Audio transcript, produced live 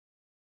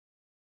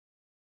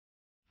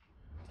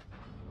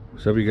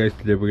What's up, you guys?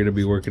 Today we're going to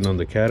be working on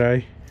the cat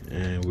eye,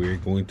 and we're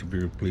going to be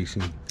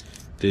replacing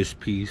this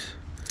piece.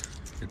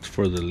 It's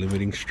for the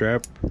limiting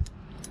strap,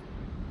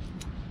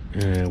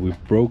 and we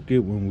broke it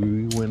when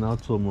we went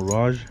out to a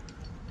Mirage.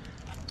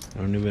 I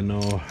don't even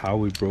know how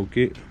we broke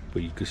it,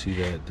 but you can see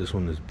that this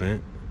one is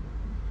bent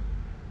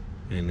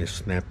and it's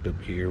snapped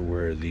up here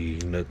where the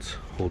nuts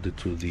hold it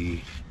to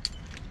the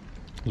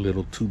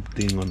little tube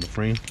thing on the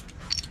frame.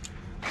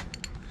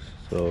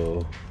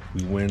 So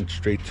we went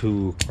straight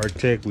to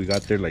Artec. We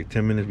got there like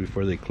 10 minutes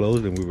before they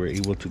closed, and we were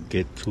able to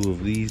get 2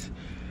 of these.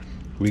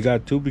 We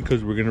got 2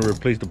 because we're gonna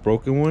replace the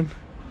broken one,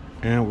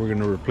 and we're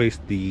gonna replace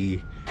the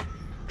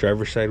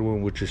driver's side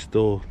one, which is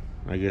still,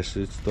 I guess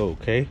it's still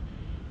okay,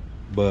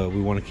 but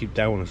we want to keep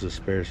that one as a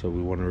spare, so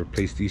we want to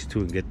replace these 2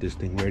 and get this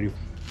thing ready.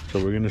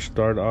 So we're gonna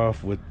start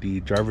off with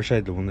the driver's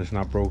side, the one that's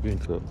not broken.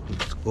 So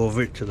let's go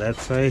over to that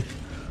side.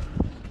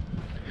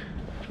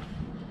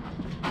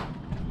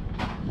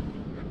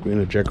 We're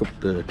gonna jack up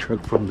the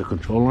truck from the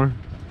control arm,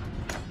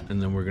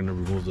 and then we're gonna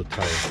remove the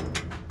tire.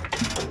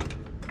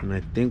 And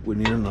I think we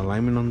need an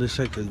alignment on this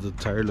side because the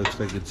tire looks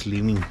like it's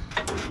leaning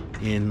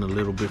in a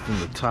little bit from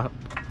the top,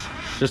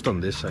 just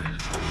on this side.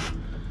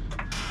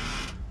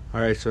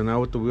 All right, so now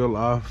with the wheel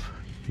off,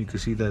 you can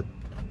see that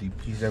the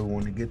piece that we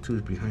want to get to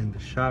is behind the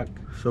shock.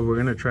 So we're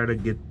gonna try to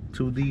get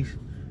 2 of these.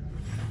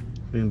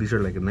 I think these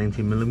are like a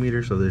 19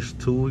 millimeter, so there's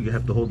 2. You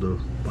have to hold the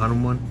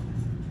bottom one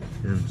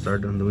and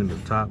start undoing the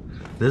top.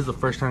 This is the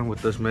first time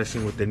with us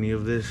messing with any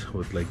of this,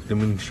 with like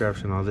limiting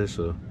straps and all this,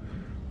 so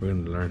we're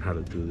gonna learn how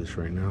to do this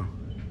right now.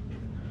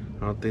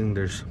 I don't think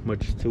there's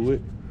much to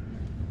it,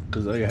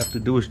 because all you have to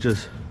do is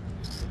just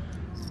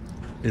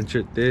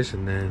insert this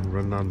and then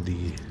run on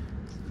the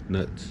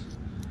nuts,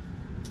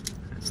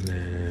 and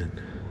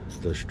then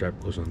the strap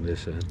goes on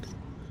this end.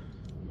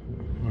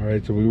 All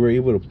right, so we were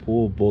able to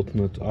pull both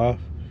nuts off,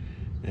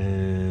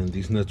 and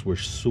these nuts were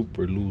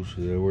super loose.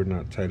 They were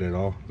not tight at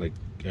all. Like,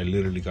 I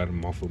literally got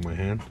them off with my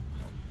hand.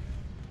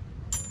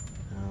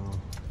 Now,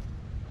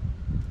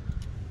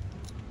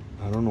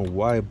 I don't know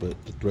why,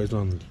 but the threads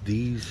on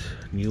these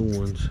new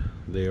ones,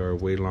 they are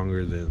way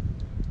longer than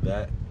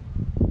that.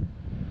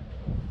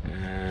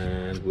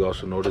 And we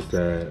also noticed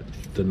that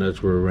the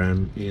nuts were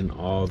ran in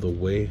all the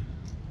way,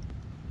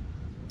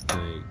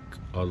 like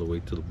all the way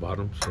to the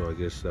bottom. So I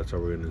guess that's how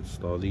we're gonna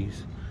install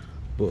these.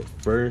 But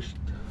first,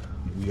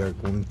 we are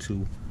going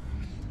to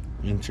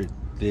insert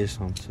this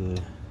onto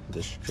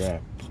the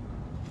strap.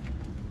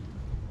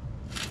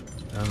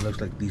 Now it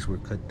looks like these were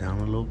cut down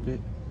a little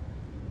bit.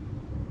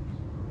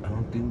 I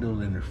don't think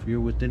they'll interfere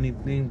with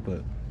anything,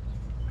 but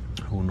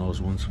who knows?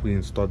 Once we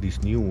install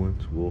these new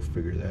ones, we'll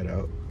figure that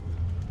out.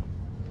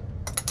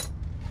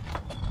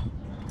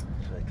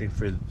 So I think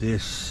for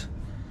this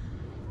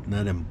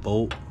nut and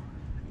bolt,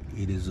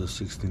 it is a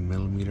 16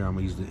 millimeter. I'm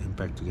gonna use the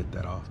impact to get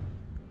that off.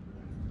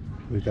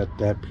 We got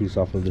that piece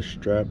off of the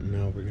strap.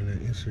 Now we're gonna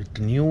insert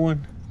the new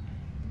one,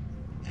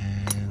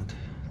 and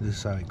this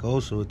is how it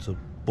goes. So it's a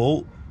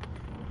bolt,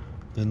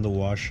 then the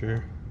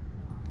washer,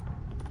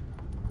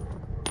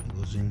 it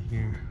goes in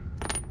here,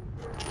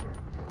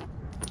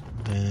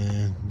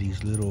 then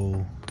these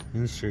little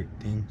insert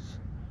things.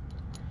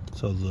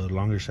 So the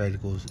longer side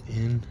goes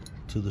in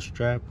to the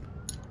strap,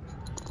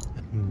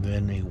 and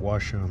then a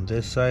washer on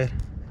this side,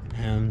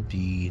 and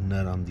the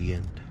nut on the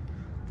end.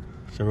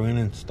 So we're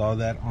gonna install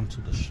that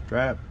onto the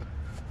strap,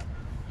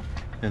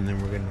 and then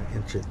we're gonna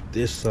insert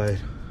this side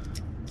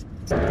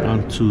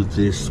onto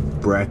this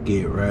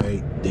bracket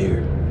right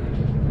there.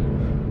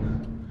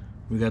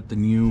 We got the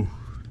new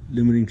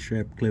limiting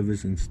strap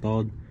Clevis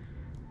installed.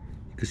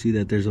 You can see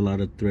that there's a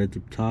lot of threads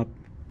up top.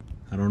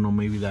 I don't know,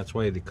 maybe that's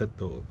why they cut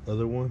the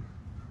other one,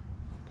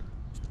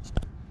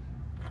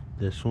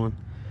 this one.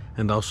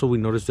 And also we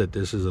noticed that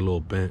this is a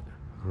little bent.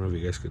 I don't know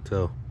if you guys could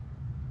tell.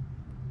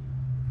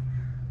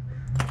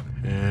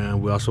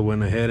 And we also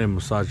went ahead and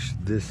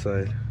massaged this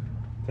side.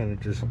 Kind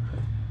of just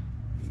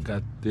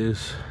got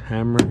this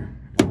hammer,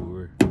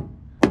 and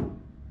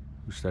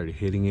we started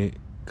hitting it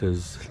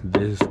because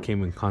this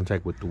came in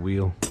contact with the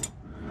wheel.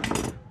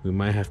 We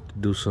might have to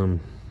do some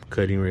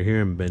cutting right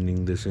here and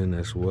bending this in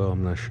as well.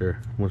 I'm not sure.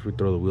 Once we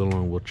throw the wheel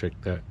on, we'll check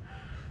that.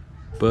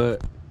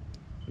 But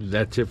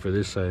that's it for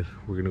this side.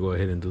 We're gonna go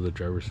ahead and do the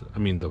driver's,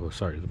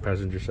 the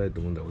passenger side,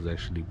 the one that was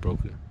actually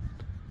broken.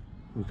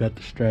 We got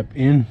the strap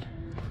in.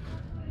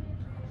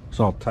 It's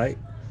all tight.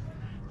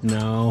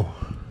 Now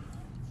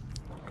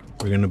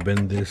we're gonna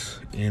bend this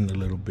in a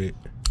little bit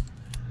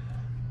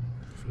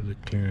for the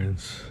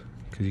clearance,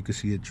 because you can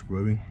see it's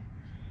rubbing.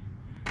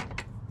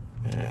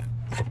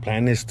 The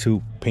plan is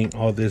to paint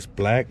all this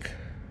black,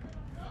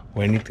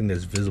 or anything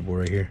that's visible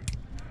right here,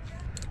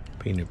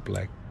 paint it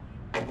black.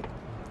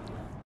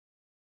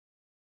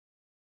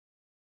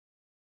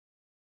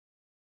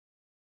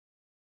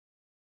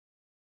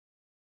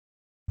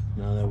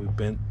 Now that we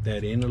bent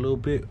that in a little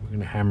bit, we're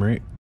gonna hammer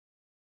it.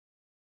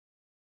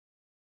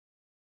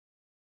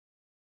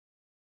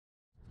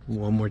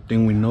 One more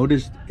thing we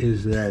noticed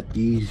is that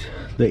the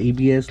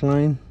ABS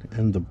line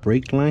and the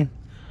brake line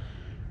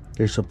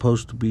They're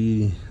supposed to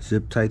be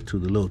zip tied to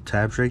the little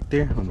tabs right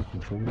there on the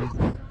controller.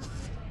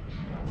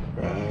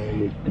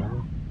 Right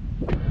down.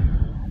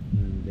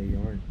 And they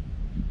aren't.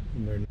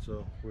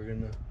 So we're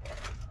gonna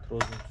throw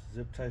some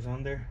zip ties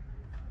on there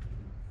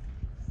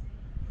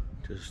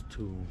just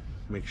to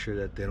make sure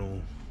that they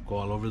don't go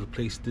all over the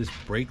place. This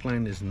brake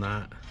line is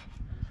not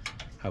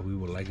how we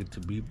would like it to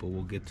be, but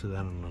we'll get to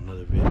that in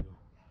another video.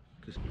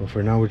 But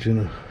for now, we're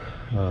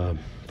gonna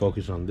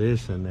focus on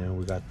this, and then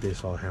we got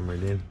this all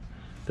hammered in.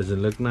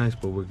 Doesn't look nice,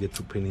 but we'll get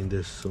to painting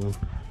this soon,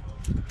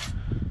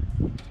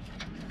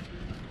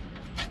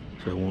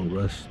 so it won't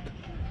rust.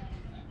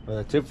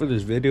 That's it for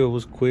this video. It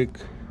was quick.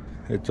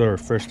 It's our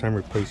first time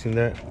replacing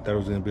that. I thought it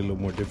was gonna be a little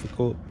more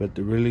difficult, but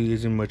there really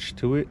isn't much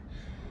to it.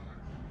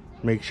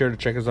 Make sure to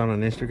check us out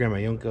on Instagram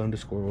at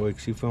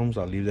Yonke_OXC Films.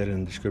 I'll leave that in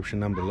the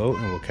description down below,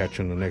 and we'll catch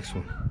you in the next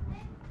one.